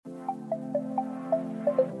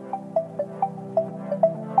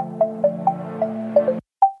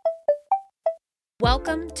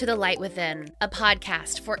Welcome to The Light Within, a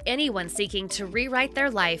podcast for anyone seeking to rewrite their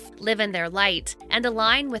life, live in their light, and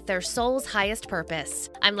align with their soul's highest purpose.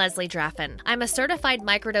 I'm Leslie Draffin. I'm a certified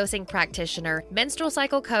microdosing practitioner, menstrual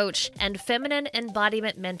cycle coach, and feminine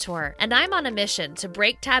embodiment mentor, and I'm on a mission to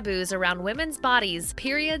break taboos around women's bodies,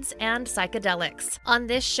 periods, and psychedelics. On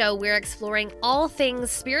this show, we're exploring all things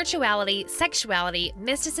spirituality, sexuality,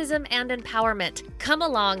 mysticism, and empowerment. Come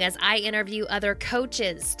along as I interview other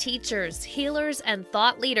coaches, teachers, healers, and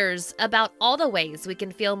thought leaders about all the ways we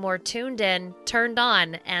can feel more tuned in, turned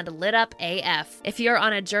on, and lit up AF. If you're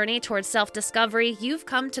on a journey towards self-discovery, you've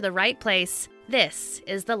come to the right place. This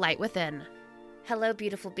is The Light Within. Hello,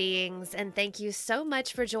 beautiful beings, and thank you so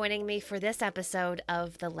much for joining me for this episode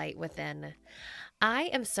of The Light Within. I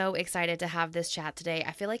am so excited to have this chat today.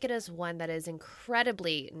 I feel like it is one that is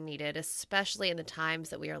incredibly needed, especially in the times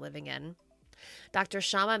that we are living in. Dr.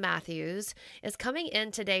 Shyama Matthews is coming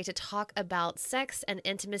in today to talk about sex and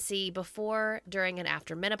intimacy before, during, and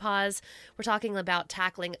after menopause. We're talking about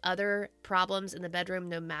tackling other problems in the bedroom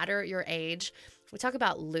no matter your age. We talk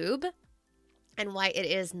about lube and why it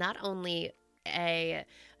is not only an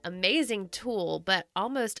amazing tool, but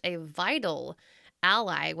almost a vital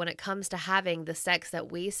ally when it comes to having the sex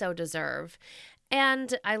that we so deserve.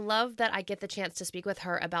 And I love that I get the chance to speak with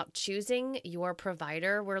her about choosing your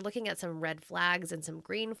provider. We're looking at some red flags and some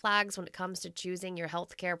green flags when it comes to choosing your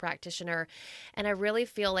healthcare practitioner. And I really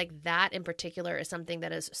feel like that in particular is something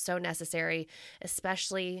that is so necessary,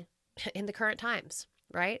 especially in the current times,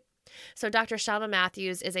 right? So Dr. Shyama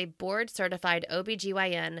Matthews is a board-certified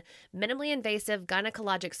OBGYN, minimally invasive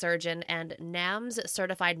gynecologic surgeon, and NAMS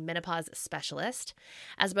certified menopause specialist.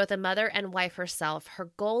 As both a mother and wife herself,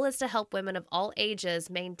 her goal is to help women of all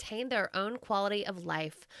ages maintain their own quality of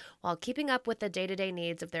life while keeping up with the day-to-day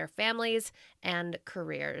needs of their families and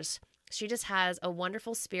careers. She just has a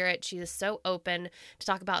wonderful spirit. She is so open to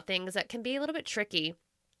talk about things that can be a little bit tricky.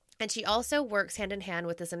 And she also works hand in hand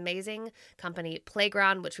with this amazing company,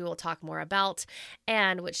 Playground, which we will talk more about,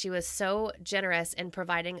 and which she was so generous in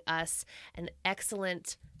providing us an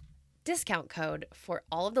excellent discount code for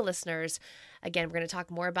all of the listeners. Again, we're going to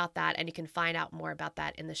talk more about that, and you can find out more about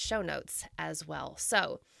that in the show notes as well.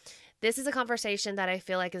 So this is a conversation that I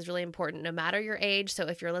feel like is really important no matter your age. So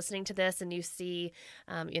if you're listening to this and you see,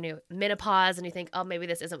 menopause and you think, oh, maybe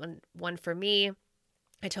this isn't one for me,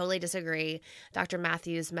 I totally disagree. Dr.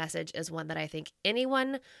 Matthews' message is one that I think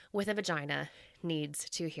anyone with a vagina needs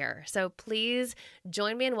to hear. So please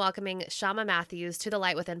join me in welcoming Shyama Matthews to the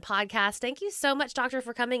Light Within podcast. Thank you so much, Doctor,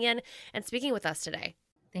 for coming in and speaking with us today.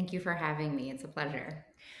 Thank you for having me. It's a pleasure.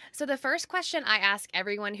 So the first question I ask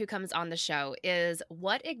everyone who comes on the show is,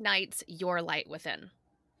 what ignites your light within?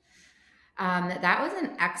 That was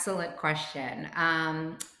an excellent question.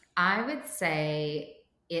 I would say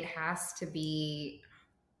it has to be...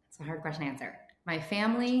 It's a hard question to answer. My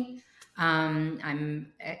family,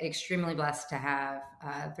 I'm extremely blessed to have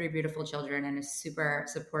 3 beautiful children and a super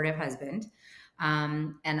supportive husband.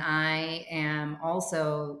 And I am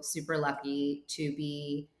also super lucky to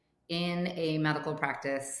be in a medical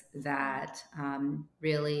practice that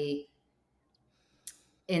really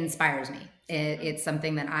inspires me. It's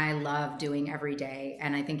something that I love doing every day.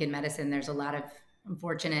 And I think in medicine, there's a lot of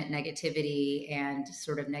unfortunate negativity and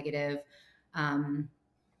sort of negative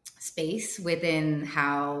space within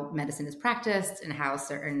how medicine is practiced and how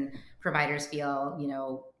certain providers feel,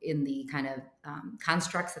 in the kind of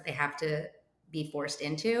constructs that they have to be forced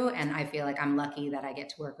into. And I feel like I'm lucky that I get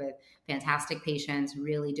to work with fantastic patients,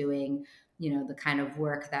 really doing, the kind of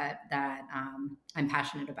work that I'm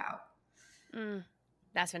passionate about.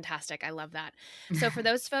 That's fantastic. I love that. So for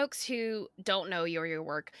those folks who don't know you or your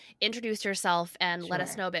work, introduce yourself and let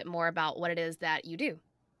us know a bit more about what it is that you do.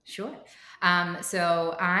 Sure.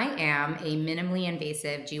 So I am a minimally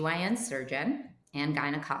invasive GYN surgeon and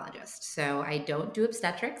gynecologist. So I don't do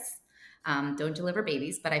obstetrics, don't deliver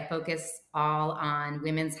babies, but I focus all on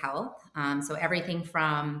women's health. So everything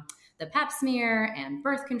from the pap smear and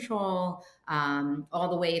birth control, all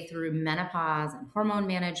the way through menopause and hormone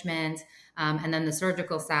management. And then the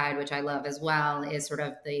surgical side, which I love as well, is sort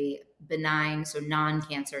of the benign, so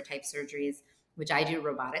non-cancer type surgeries, which I do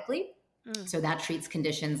robotically. So that treats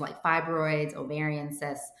conditions like fibroids, ovarian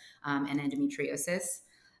cysts, and endometriosis.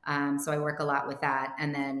 So I work a lot with that.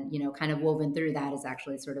 And then, kind of woven through that is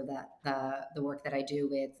actually sort of the work that I do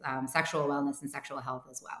with sexual wellness and sexual health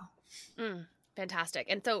as well. Fantastic.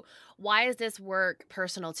 And so why is this work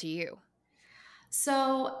personal to you?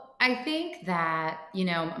 So I think that,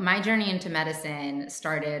 my journey into medicine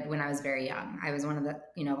started when I was very young. I was one of the,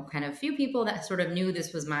 kind of few people that sort of knew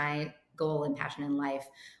this was my goal and passion in life.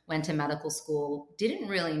 Went to medical school, didn't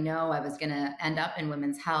really know I was going to end up in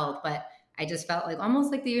women's health, but I just felt like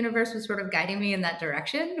almost like the universe was sort of guiding me in that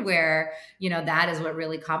direction where, that is what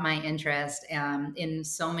really caught my interest in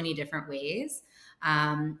so many different ways.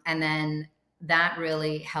 And then that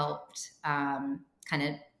really helped kind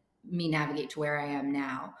of me navigate to where I am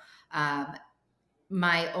now.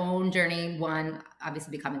 My own journey, one,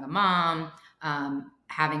 obviously becoming a mom,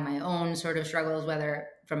 having my own sort of struggles, whether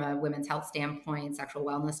from a women's health standpoint, sexual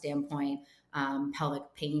wellness standpoint, pelvic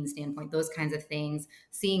pain standpoint, those kinds of things,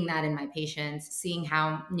 seeing that in my patients, seeing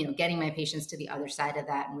how, getting my patients to the other side of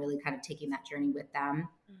that and really kind of taking that journey with them.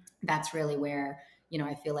 That's really where,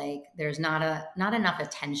 I feel like there's not enough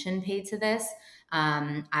attention paid to this.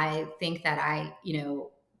 I think that I,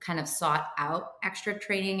 kind of sought out extra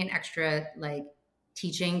training and extra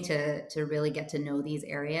teaching to really get to know these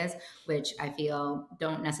areas, which I feel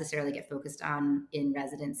don't necessarily get focused on in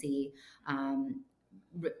residency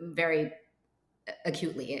very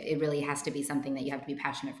acutely. It really has to be something that you have to be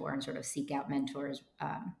passionate for and sort of seek out mentors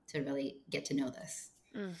to really get to know this.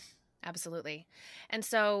 Absolutely. And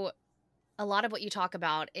so a lot of what you talk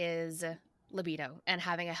about is libido and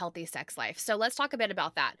having a healthy sex life. So let's talk a bit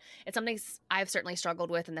about that. It's something I've certainly struggled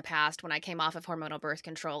with in the past. When I came off of hormonal birth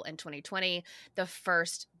control in 2020, the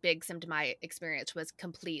first big symptom I experienced was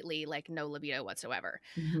completely no libido whatsoever.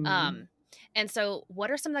 Mm-hmm. And so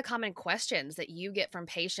what are some of the common questions that you get from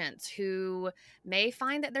patients who may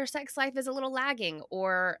find that their sex life is a little lagging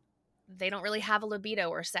or they don't really have a libido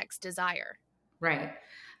or sex desire? Right.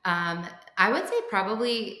 I would say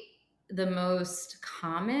probably the most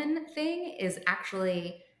common thing is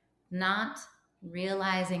actually not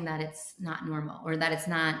realizing that it's not normal or that it's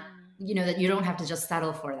not, that you don't have to just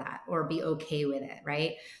settle for that or be okay with it.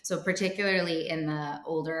 Right. So particularly in the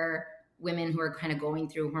older women who are kind of going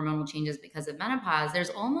through hormonal changes because of menopause, there's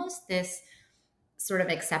almost this sort of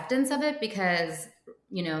acceptance of it because,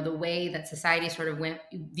 the way that society sort of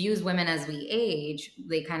views women as we age,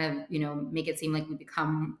 they kind of, make it seem like we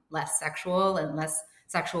become less sexual and less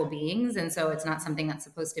sexual beings. And so it's not something that's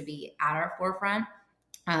supposed to be at our forefront.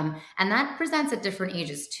 And that presents at different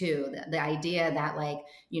ages too. The idea that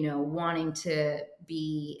wanting to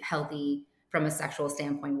be healthy from a sexual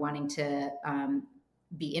standpoint, wanting to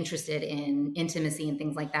be interested in intimacy and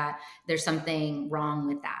things like that, there's something wrong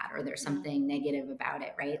with that, or there's something negative about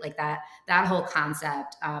it, right? That whole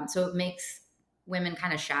concept. So it makes women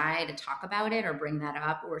kind of shy to talk about it or bring that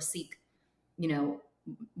up or seek,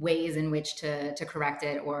 ways in which to correct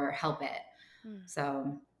it or help it.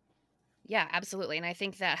 So. Yeah, absolutely. And I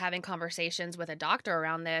think that having conversations with a doctor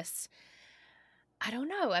around this, I don't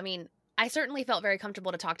know. I mean, I certainly felt very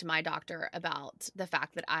comfortable to talk to my doctor about the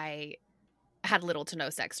fact that I had little to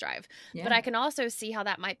no sex drive. Yeah. But I can also see how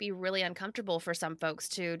that might be really uncomfortable for some folks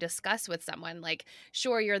to discuss with someone.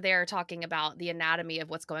 Sure, you're there talking about the anatomy of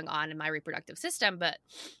what's going on in my reproductive system, but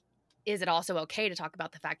is it also okay to talk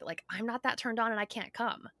about the fact that I'm not that turned on and I can't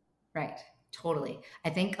come? Right. Totally. I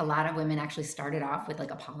think a lot of women actually started off with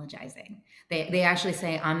apologizing. They actually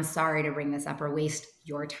say, I'm sorry to bring this up or waste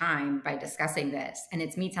your time by discussing this. And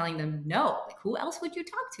it's me telling them, no, who else would you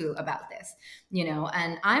talk to about this?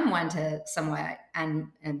 And I'm one to somewhat, and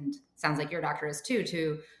sounds like your doctor is too,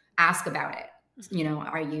 to ask about it.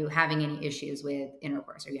 Are you having any issues with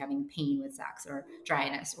intercourse? Are you having pain with sex or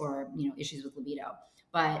dryness or, issues with libido?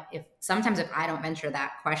 But sometimes if I don't venture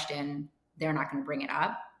that question, they're not going to bring it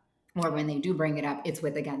up. Or when they do bring it up, it's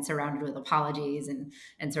surrounded with apologies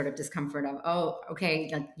and sort of discomfort of, oh, okay,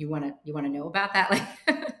 you want to know about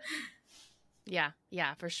that?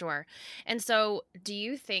 Yeah, for sure. And so do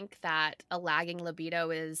you think that a lagging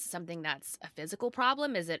libido is something that's a physical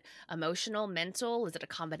problem? Is it emotional, mental? Is it a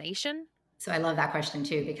combination? So I love that question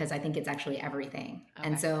too, because I think it's actually everything. Okay.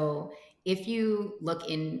 And so if you look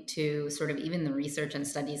into sort of even the research and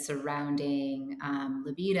studies surrounding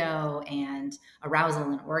libido and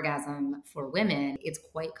arousal and orgasm for women, it's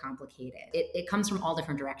quite complicated. It comes from all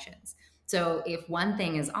different directions. So if one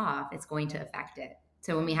thing is off, it's going to affect it.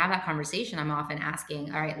 So when we have that conversation, I'm often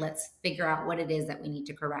asking, all right, let's figure out what it is that we need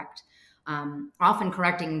to correct. Often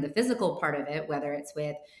correcting the physical part of it, whether it's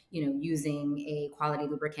with, using a quality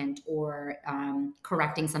lubricant or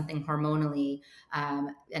correcting something hormonally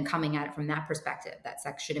and coming at it from that perspective, that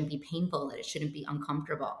sex shouldn't be painful, that it shouldn't be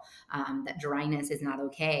uncomfortable, that dryness is not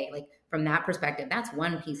okay. From that perspective, that's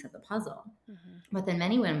one piece of the puzzle. Mm-hmm. But then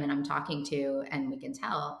many women I'm talking to, and we can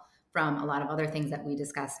tell from a lot of other things that we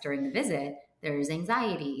discussed during the visit, there's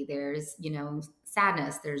anxiety, there's,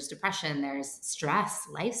 sadness, there's depression, there's stress,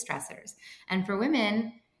 life stressors. And for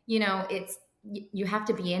women, it's you have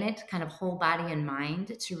to be in it kind of whole body and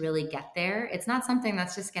mind to really get there. It's not something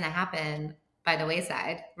that's just going to happen by the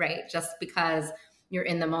wayside, right? Just because you're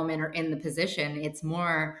in the moment or in the position. It's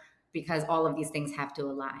more because all of these things have to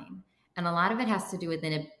align. And a lot of it has to do with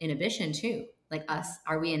inhibition too. Like us,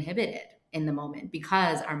 are we inhibited in the moment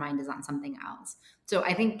because our mind is on something else? So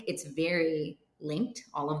I think it's very linked,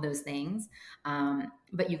 all of those things.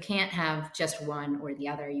 But you can't have just one or the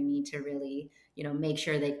other. You need to really, make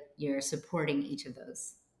sure that you're supporting each of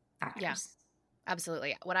those factors. Yeah,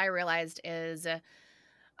 absolutely. What I realized is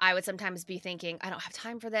I would sometimes be thinking, I don't have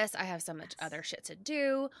time for this. I have so much other shit to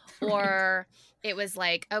do. Or it was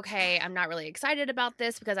like, okay, I'm not really excited about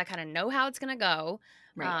this because I kind of know how it's going to go.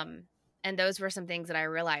 Right. And those were some things that I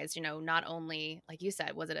realized, not only, like you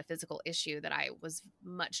said, was it a physical issue that I was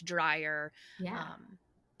much drier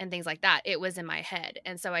and things like that. It was in my head.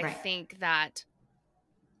 And so I think that,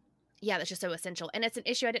 yeah, that's just so essential. And it's an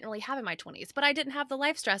issue I didn't really have in my 20s, but I didn't have the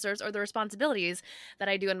life stressors or the responsibilities that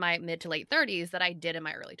I do in my mid to late 30s that I did in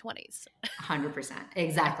my early 20s. 100%.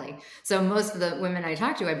 Exactly. So most of the women I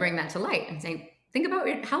talk to, I bring that to light and say, think about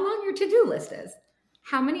how long your to-do list is.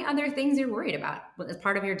 How many other things you're worried about as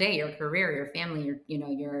part of your day, your career, your family,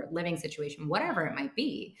 your living situation, whatever it might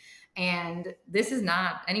be. And this is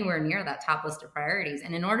not anywhere near that top list of priorities.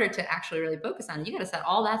 And in order to actually really focus on it, you got to set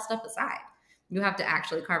all that stuff aside. You have to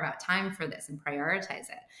actually carve out time for this and prioritize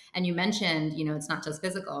it. And you mentioned, it's not just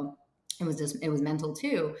physical. It was mental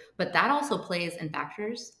too, but that also plays and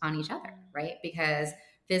factors on each other, right? Because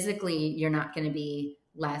physically you're not going to be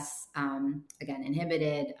less, again,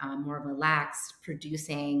 inhibited, more relaxed,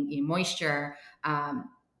 producing moisture, and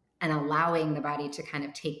allowing the body to kind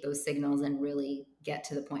of take those signals and really get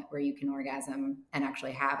to the point where you can orgasm and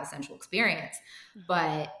actually have a sensual experience.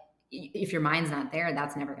 But if your mind's not there,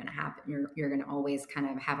 that's never going to happen. You're going to always kind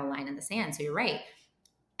of have a line in the sand. So you're right.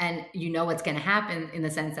 And what's going to happen in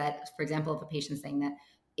the sense that, for example, if a patient's saying that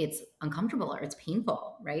it's uncomfortable or it's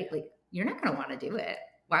painful, right? Like you're not going to want to do it.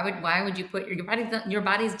 Why would you put your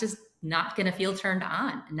body's just not going to feel turned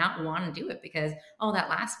on and not want to do it because, that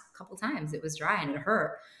last couple times it was dry and it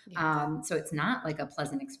hurt. Yeah. So it's not like a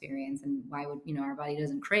pleasant experience. And why would, our body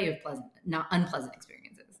doesn't crave not unpleasant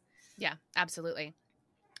experiences. Yeah, absolutely.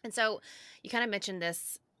 And so you kind of mentioned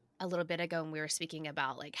this a little bit ago when we were speaking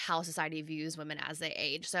about like how society views women as they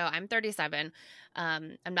age. So I'm 37.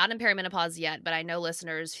 I'm not in perimenopause yet, but I know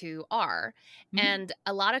listeners who are. Mm-hmm. And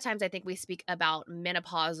a lot of times I think we speak about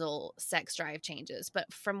menopausal sex drive changes.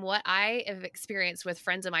 But from what I have experienced with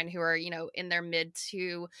friends of mine who are, in their mid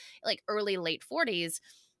to like early, late 40s,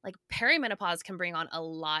 like perimenopause can bring on a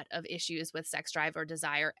lot of issues with sex drive or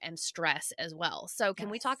desire and stress as well. So can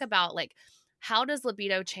we talk about like, how does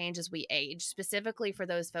libido change as we age, specifically for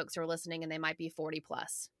those folks who are listening and they might be 40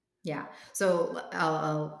 plus? Yeah. So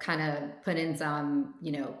I'll kind of put in some,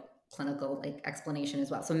 clinical like explanation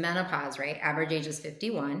as well. So menopause, right? Average age is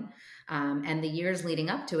 51. And the years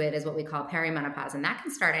leading up to it is what we call perimenopause. And that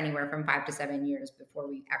can start anywhere from 5 to 7 years before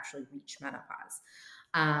we actually reach menopause.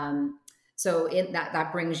 So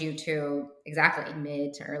that brings you to exactly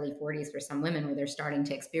mid to early 40s for some women where they're starting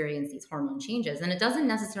to experience these hormone changes. And it doesn't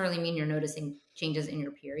necessarily mean you're noticing changes in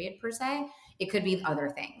your period per se. It could be other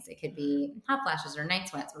things. It could be hot flashes or night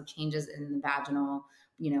sweats or changes in the vaginal,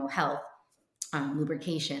 health,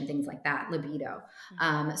 lubrication, things like that, libido.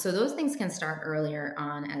 So those things can start earlier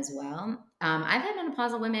on as well. I've had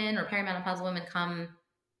menopausal women or perimenopausal women come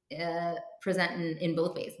present in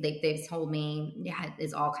both ways. They've told me,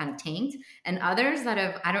 it's all kind of tanked. And others that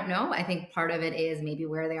have, I don't know, I think part of it is maybe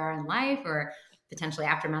where they are in life or potentially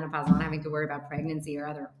after menopause, not having to worry about pregnancy or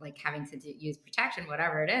other, like having to use protection,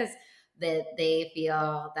 whatever it is, that they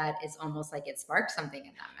feel that it's almost like it sparked something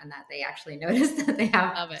in them and that they actually notice that they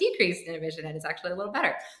have decreased inhibition and it's actually a little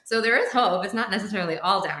better. So there is hope. It's not necessarily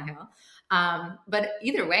all downhill. But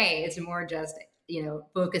either way, it's more just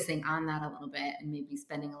focusing on that a little bit and maybe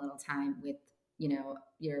spending a little time with,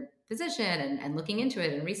 your physician and looking into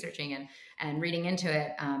it and researching and reading into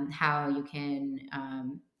it, how you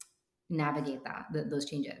can navigate those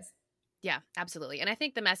changes. Yeah, absolutely. And I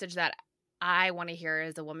think the message that I want to hear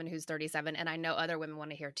as a woman who's 37, and I know other women want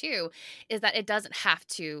to hear too, is that it doesn't have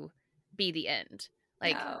to be the end.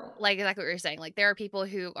 Like exactly what you're saying. Like there are people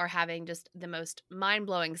who are having just the most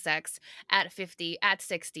mind-blowing sex at 50, at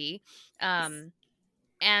 60.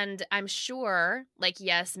 And I'm sure, like,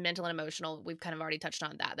 yes, mental and emotional, we've kind of already touched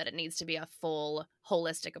on that it needs to be a full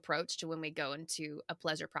holistic approach to when we go into a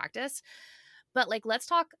pleasure practice. But like, let's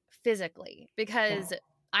talk physically, because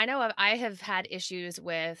I know I have had issues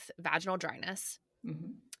with vaginal dryness,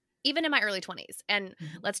 even in my early 20s. And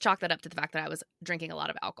let's chalk that up to the fact that I was drinking a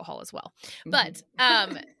lot of alcohol as well. But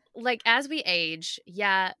like as we age,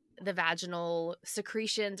 yeah, the vaginal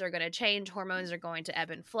secretions are going to change, hormones are going to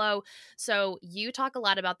ebb and flow. So you talk a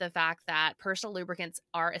lot about the fact that personal lubricants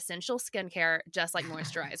are essential skincare, just like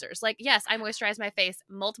moisturizers. Like, yes, I moisturize my face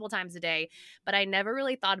multiple times a day, but I never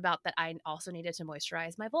really thought about that I also needed to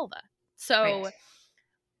moisturize my vulva. So Right.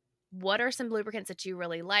 what are some lubricants that you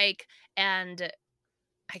really like? And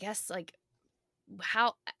I guess like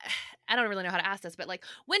how, I don't really know how to ask this, but like,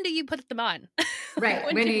 when do you put them on? Like, Right.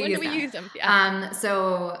 When do you when do use we them? use them? Yeah.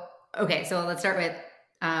 So let's start with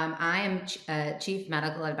I am chief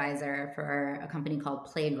medical advisor for a company called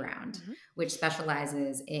Playground, Mhm. which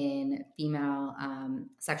specializes in female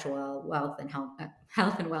sexual wealth and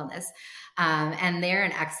health and wellness. And they're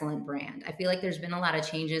an excellent brand. I feel like there's been a lot of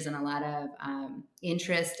changes and a lot of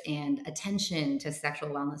interest and attention to sexual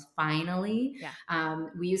wellness. Finally, Yeah.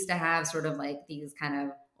 we used to have sort of like these kind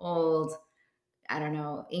of old, I don't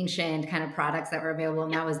know, ancient kind of products that were available,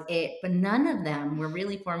 and Yep. that was it. But none of them were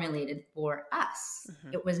really formulated for us.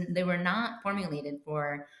 Mhm. They were not formulated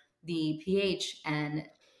for the pH and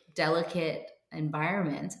delicate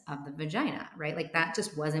environment of the vagina, right? Like that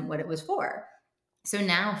just wasn't what it was for. So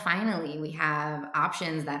now finally we have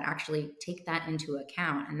options that actually take that into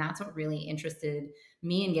account. And that's what really interested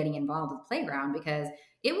me in getting involved with Playground, because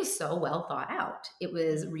it was so well thought out. It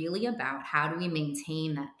was really about how do we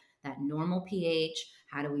maintain that normal pH?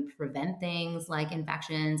 How do we prevent things like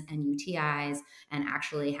infections and UTIs and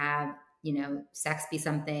actually have, sex be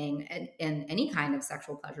something, and any kind of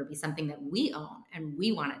sexual pleasure be something that we own and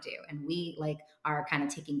we want to do and we like are kind of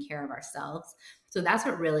taking care of ourselves. So that's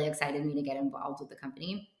what really excited me to get involved with the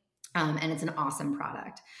company. And it's an awesome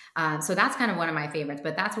product. So that's kind of one of my favorites,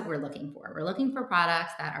 but that's what we're looking for. We're looking for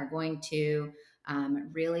products that are going to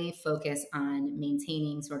really focus on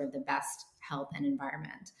maintaining sort of the best health and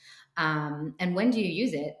environment. And when do you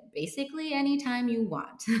use it? Basically, anytime you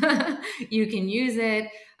want. You can use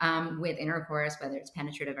it with intercourse, whether it's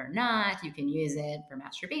penetrative or not. You can use it for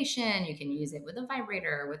masturbation. You can use it with a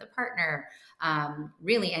vibrator, with a partner,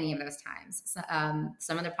 really any of those times. So,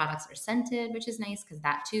 some of the products are scented, which is nice because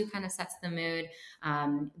that too kind of sets the mood.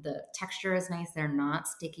 The texture is nice. They're not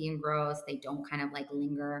sticky and gross. They don't kind of like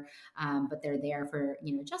linger, but they're there for,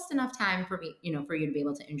 just enough time for for you to be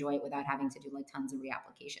able to enjoy it without having to do like tons of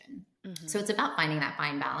reapplication. Mhm. So it's about finding that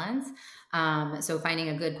fine balance. So finding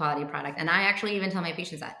a good quality product. And I actually even tell my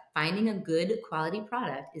patients that finding a good quality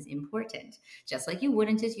product is important. Just like you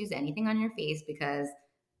wouldn't just use anything on your face because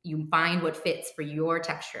you find what fits for your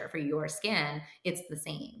texture, for your skin, it's the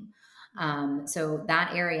same. So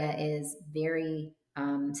that area is very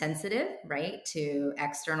sensitive, right, to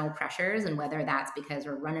external pressures, and whether that's because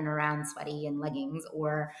we're running around sweaty in leggings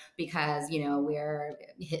or because we're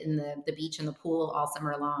hitting the beach and the pool all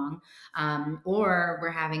summer long, or we're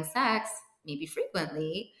having sex maybe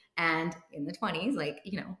frequently and in the 20s, like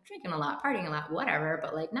drinking a lot, partying a lot, whatever,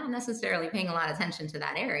 but like not necessarily paying a lot of attention to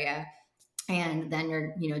that area. And then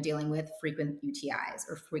you're, dealing with frequent UTIs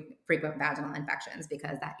or frequent vaginal infections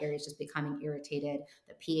because that area is just becoming irritated.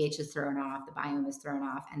 The pH is thrown off, the biome is thrown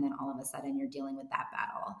off, and then all of a sudden you're dealing with that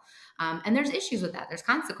battle. And there's issues with that. There's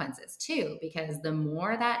consequences too, because the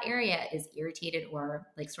more that area is irritated or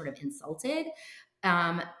like sort of insulted,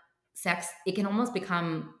 sex, it can almost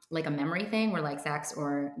become like a memory thing where like sex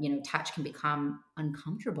or, touch can become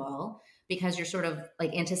uncomfortable because you're sort of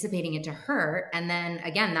like anticipating it to hurt. And then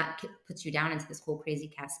again, that puts you down into this whole crazy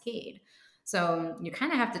cascade. So you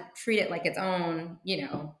kind of have to treat it like its own,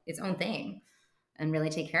 its own thing and really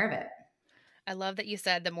take care of it. I love that you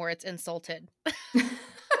said the more it's insulted.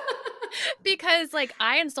 Because like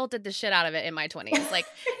I insulted the shit out of it in my 20s, like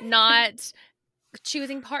not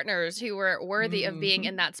choosing partners who were worthy of being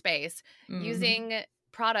in that space, using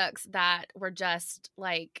products that were just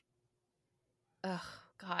like, oh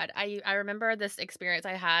God. I remember this experience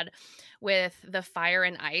I had with the Fire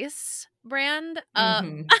and Ice brand.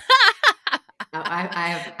 I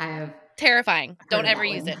have Terrifying. Don't of ever that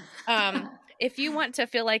use one. it. If you want to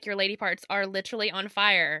feel like your lady parts are literally on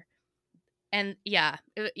fire, and yeah,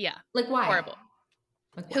 Like why? horrible.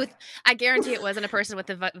 Like Who why? I guarantee it wasn't a person with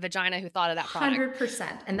a vagina who thought of that product.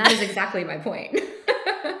 100%. And that is exactly my point.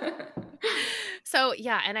 So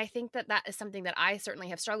yeah, and I think that that is something that I certainly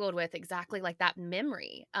have struggled with, exactly like that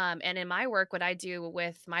memory. And in my work, what I do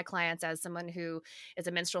with my clients as someone who is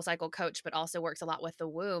a menstrual cycle coach, but also works a lot with the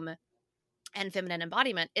womb and feminine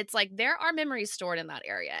embodiment, it's like there are memories stored in that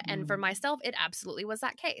area. And for myself, it absolutely was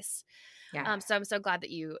that case. Yeah. So I'm so glad that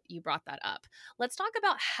you brought that up. Let's talk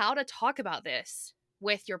about how to talk about this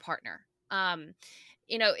with your partner.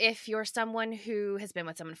 if you're someone who has been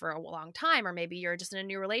with someone for a long time, or maybe you're just in a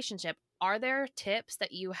new relationship, are there tips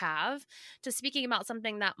that you have to speaking about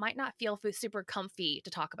something that might not feel super comfy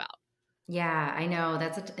to talk about? Yeah, I know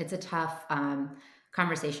it's a tough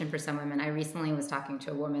conversation for some women. I recently was talking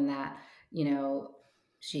to a woman that, you know,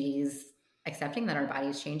 she's accepting that her body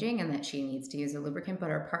is changing and that she needs to use a lubricant, but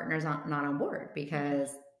her partner's not on board Mhm.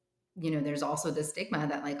 because, there's also this stigma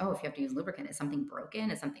that like, oh, if you have to use lubricant, is something broken?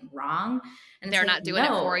 Is something wrong? And it's They're like, not doing it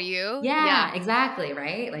for no. you. Yeah. Yeah, exactly.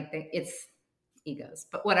 Right. Like it's egos,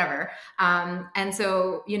 but whatever. And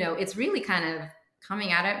so, it's really kind of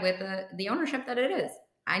coming at it with the ownership that it is.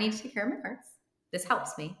 I need to take care of my parts. This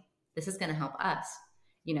helps me. This is going to help us.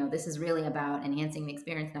 This is really about enhancing the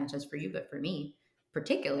experience, not just for you, but for me,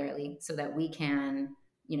 particularly so that we can,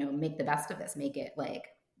 make the best of this, make it like,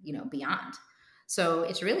 beyond. So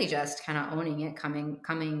it's really just kind of owning it,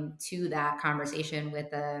 coming to that conversation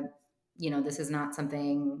with this is not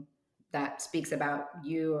something that speaks about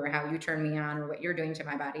you or how you turn me on or what you're doing to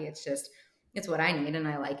my body. It's what I need and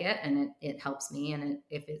I like it and it helps me. And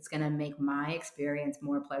if it's going to make my experience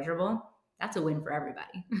more pleasurable, that's a win for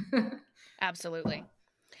everybody. Absolutely.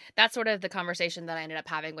 That's sort of the conversation that I ended up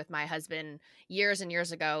having with my husband years and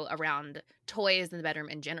years ago around toys in the bedroom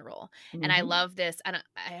in general. And I Mm-hmm. love this. I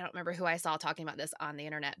don't remember who I saw talking about this on the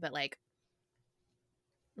internet, but like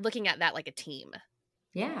looking at that like a team.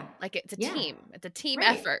 Yeah. Like it's a Yeah. team. It's a team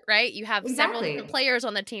Right. effort, right? You have several different Exactly. players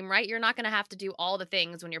on the team, right? You're not going to have to do all the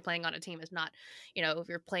things when you're playing on a team. It's not, if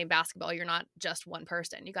you're playing basketball, you're not just one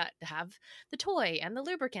person. You got to have the toy and the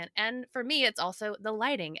lubricant. And for me, it's also the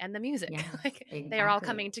lighting and the music. Yeah. Like they are all Exactly.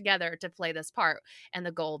 coming together to play this part. And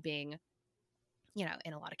the goal being,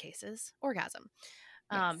 in a lot of cases, orgasm.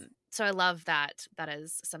 Yes. So I love that. That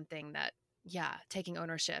is something that, yeah, taking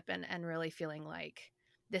ownership and really feeling like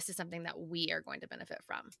this is something that we are going to benefit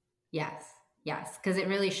from. Yes. Yes. Because it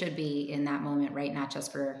really should be in that moment, right? Not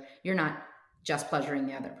just you're not just pleasuring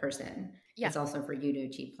the other person. Yeah. It's also for you to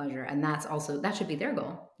achieve pleasure. And that should be their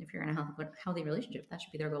goal. If you're in a healthy relationship, that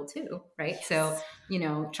should be their goal too. Right. So,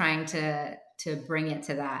 Yes. trying to bring it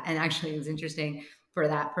to that. And actually it was interesting for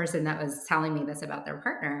that person that was telling me this about their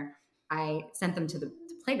partner. I sent them to the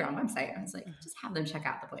playground website. I was like, Mhm. just have them check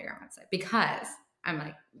out the playground website because I'm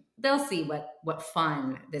like, they'll see what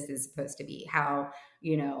fun this is supposed to be, how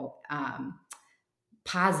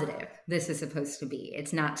positive this is supposed to be.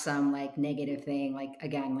 It's not some like negative thing, like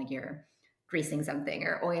again, like you're greasing something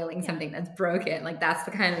or oiling Yeah. something that's broken. Like that's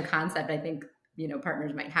the kind of concept I think,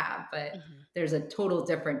 partners might have, but Mhm. there's a total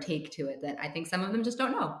different take to it that I think some of them just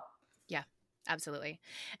don't know. Yeah, absolutely.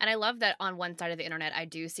 And I love that on one side of the internet, I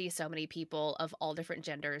do see so many people of all different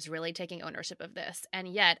genders really taking ownership of this. And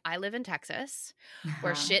yet I live in Texas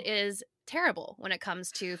where shit is terrible when it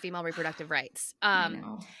comes to female reproductive rights. I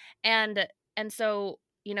know. And and so,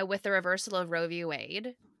 with the reversal of Roe v.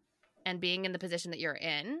 Wade and being in the position that you're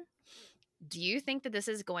in, do you think that this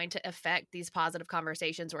is going to affect these positive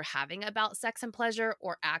conversations we're having about sex and pleasure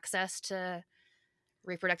or access to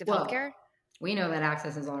reproductive health Well, care? we know that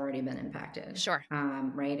access has already been impacted, Sure.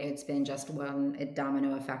 right? It's been just one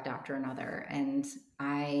domino effect after another. And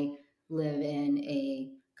I live in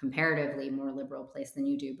a comparatively more liberal place than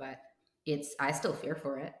you do, but I still fear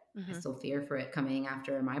for it. I Hmm. still fear for it coming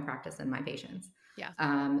after my practice and my patients.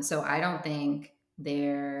 Yeah. So I don't think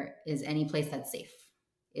there is any place that's safe,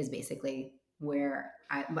 is basically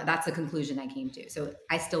but that's the conclusion I came to. So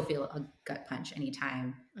I still feel a gut punch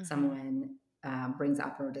anytime Hmm. someone brings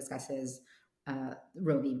up or discusses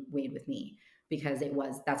Roe v. Wade with me, because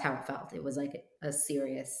that's how it felt. It was like a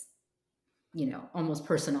serious, almost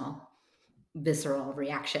personal, visceral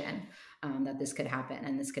reaction that this could happen,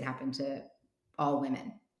 and this could happen to all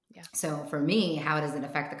women. Yeah. So for me, how does it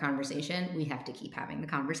affect the conversation? We have to keep having the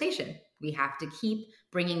conversation. We have to keep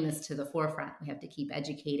bringing this to the forefront. We have to keep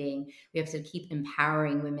educating. We have to keep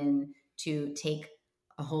empowering women to take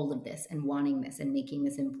a hold of this and wanting this and making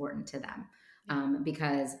this important to them. Yeah.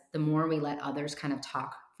 Because the more we let others kind of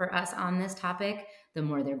talk for us on this topic, the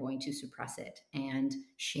more they're going to suppress it and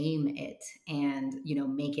shame it and,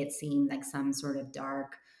 make it seem like some sort of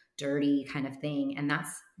dark, dirty kind of thing. And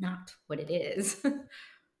that's not what it is.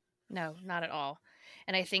 No, not at all.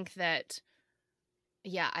 And I think that,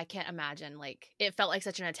 yeah, I can't imagine, like, it felt like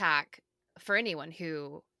such an attack for anyone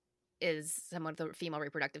who is someone with a female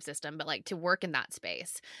reproductive system, but like to work in that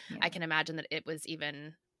space, Yeah. I can imagine that it was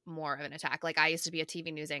even more of an attack. Like I used to be a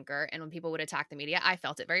TV news anchor, and when people would attack the media, I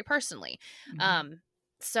felt it very personally. Mhm. Um,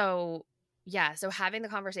 so yeah, so having the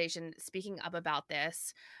conversation, speaking up about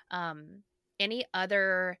this, any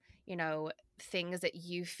other, things that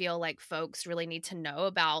you feel like folks really need to know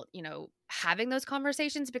about, having those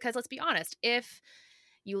conversations? Because let's be honest, if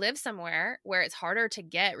you live somewhere where it's harder to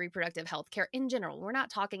get reproductive health care in general. We're not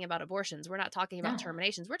talking about abortions. We're not talking about No.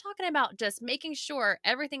 terminations. We're talking about just making sure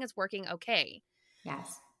everything is working okay.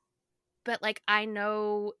 Yes. But like, I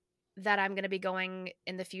know that I'm going to be going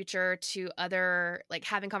in the future to other, like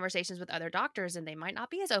having conversations with other doctors, and they might not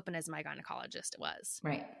be as open as my gynecologist was.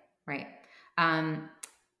 Right. Right.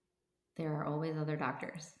 There are always other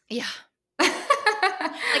doctors. Yeah.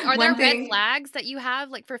 Like, are there red flags that you have,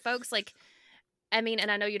 like, for folks? Like, I mean,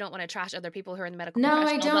 and I know you don't want to trash other people who are in the medical No, I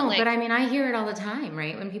professional, but don't. like, But I mean, I hear it all the time,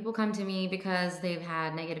 right? When people come to me because they've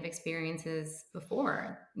had negative experiences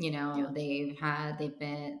before, yeah, they've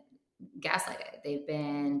been gaslighted, they've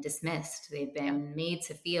been dismissed, they've yeah, been made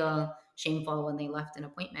to feel shameful when they left an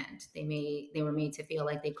appointment. They were made to feel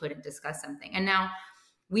like they couldn't discuss something. And now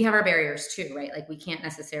we have our barriers too, right? Like we can't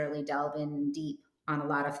necessarily delve in deep on a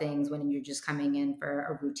lot of things when you're just coming in for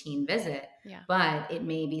a routine visit. yeah, But it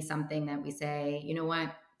may be something that we say, you know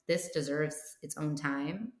what, this deserves its own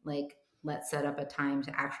time. Like, let's set up a time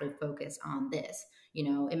to actually focus on this.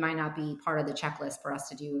 It might not be part of the checklist for us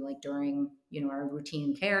to do like during, our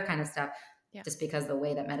routine care kind of stuff, yeah. just because the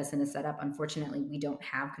way that medicine is set up, unfortunately, we don't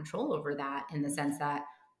have control over that in the sense that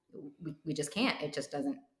we just can't. It just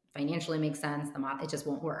doesn't financially make sense. It just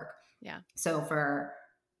won't work. Yeah. So for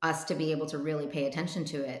us to be able to really pay attention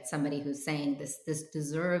to it, somebody who's saying this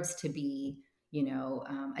deserves to be,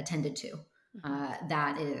 attended to,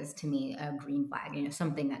 that is to me a green flag,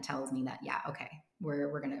 something that tells me that, yeah, okay,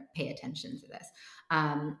 we're going to pay attention to this.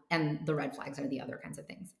 And the red flags are the other kinds of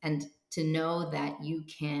things. And to know that you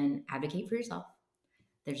can advocate for yourself.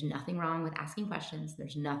 There's nothing wrong with asking questions.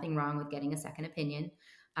 There's nothing wrong with getting a second opinion.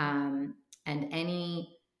 And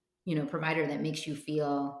any, provider that makes you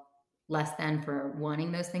feel less than for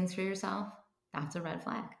wanting those things for yourself, that's a red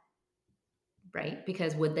flag, right?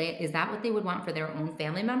 Because is that what they would want for their own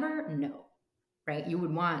family member? No, right? You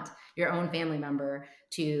would want your own family member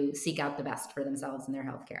to seek out the best for themselves in their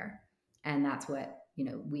healthcare. And that's what,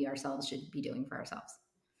 we ourselves should be doing for ourselves.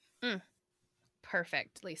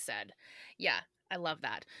 Perfectly said. Yeah, I love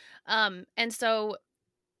that. And so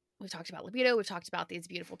we've talked about libido. We've talked about these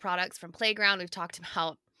beautiful products from Playground. We've talked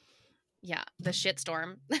about, the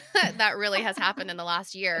shitstorm that really has happened in the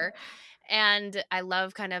last year. And I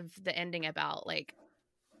love kind of the ending about like,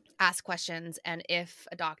 ask questions, and if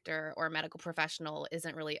a doctor or a medical professional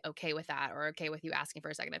isn't really okay with that or okay with you asking for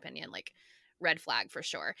a second opinion, like red flag for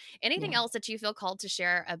sure. Anything else that you feel called to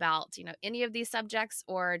share about, any of these subjects,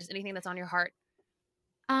 or just anything that's on your heart?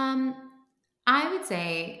 I would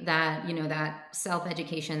say that, that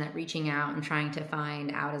self-education, that reaching out and trying to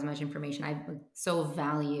find out as much information, I so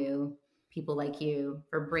value people like you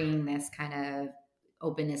for bringing this kind of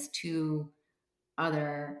openness to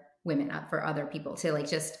other women, up for other people to like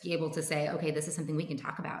just be able to say, okay, this is something we can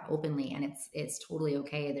talk about openly, and it's totally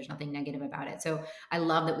okay. There's nothing negative about it. So I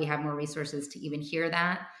love that we have more resources to even hear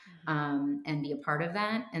that, and be a part of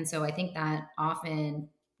that. And so I think that often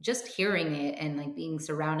just hearing it and like being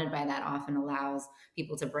surrounded by that often allows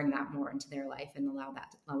people to bring that more into their life and allow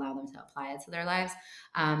them to apply it to their lives.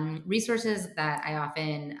 Resources that I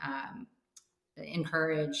often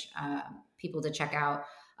encourage people to check out,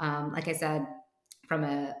 like I said, from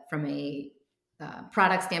a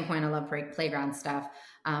product standpoint, I love Playground stuff.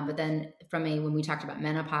 But then when we talked about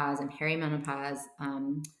menopause and perimenopause,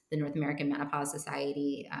 the North American Menopause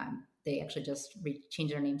Society, they actually just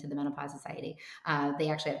changed their name to the Menopause Society. They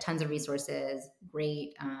actually have tons of resources,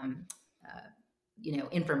 great,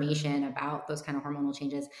 information about those kind of hormonal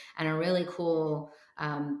changes, and a really cool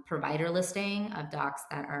provider listing of docs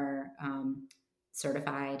that are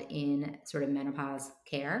certified in sort of menopause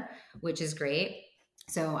care, which is great.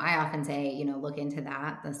 So I often say, look into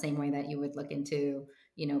that the same way that you would look into,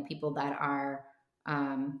 people that are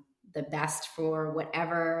the best for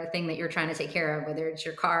whatever thing that you're trying to take care of, whether it's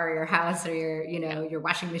your car or your house or your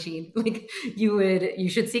washing machine. Like you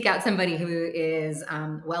should seek out somebody who is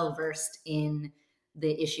well-versed in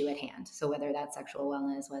the issue at hand. So whether that's sexual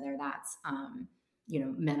wellness, whether that's,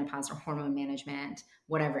 menopause or hormone management,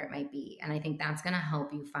 whatever it might be. And I think that's going to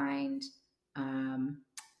help you find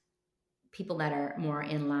people that are more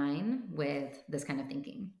in line with this kind of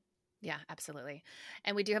thinking. Yeah, absolutely.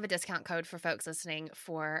 And we do have a discount code for folks listening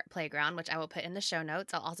for Playground, which I will put in the show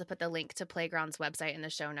notes. I'll also put the link to Playground's website in the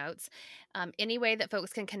show notes. Any way that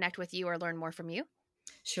folks can connect with you or learn more from you?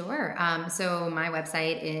 Sure. So my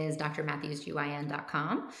website is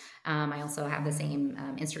drmatthewsgyn.com. I also have the same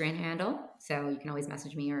Instagram handle, so you can always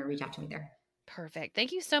message me or reach out to me there. Perfect.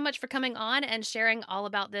 Thank you so much for coming on and sharing all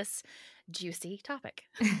about this juicy topic.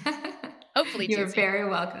 Hopefully juicy. You're very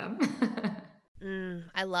welcome.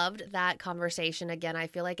 I loved that conversation. Again, I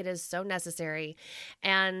feel like it is so necessary.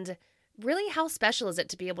 And really, how special is it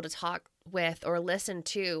to be able to talk with or listen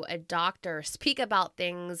to a doctor speak about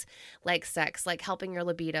things like sex, like helping your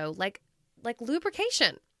libido, like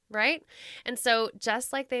lubrication, right? And so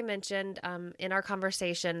just like they mentioned in our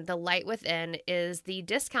conversation, the Light Within is the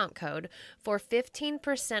discount code for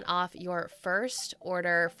 15% off your first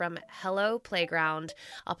order from Hello Playground.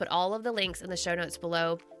 I'll put all of the links in the show notes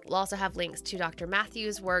below. We'll also have links to Dr.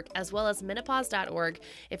 Matthews' work as well as menopause.org.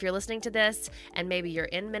 If you're listening to this and maybe you're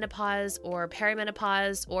in menopause or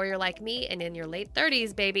perimenopause, or you're like me and in your late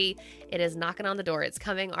 30s, baby, it is knocking on the door. It's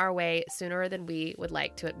coming our way sooner than we would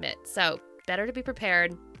like to admit. So better to be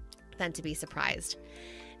prepared than to be surprised.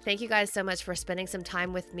 Thank you guys so much for spending some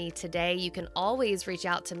time with me today. You can always reach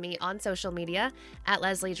out to me on social media at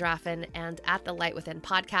Leslie Draffin and at the Light Within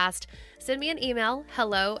podcast. Send me an email,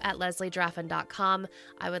 hello@lesliedraffin.com.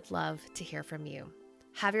 I would love to hear from you.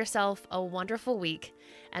 Have yourself a wonderful week.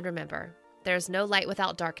 And remember, there's no light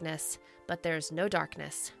without darkness, but there's no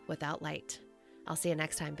darkness without light. I'll see you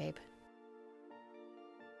next time, babe.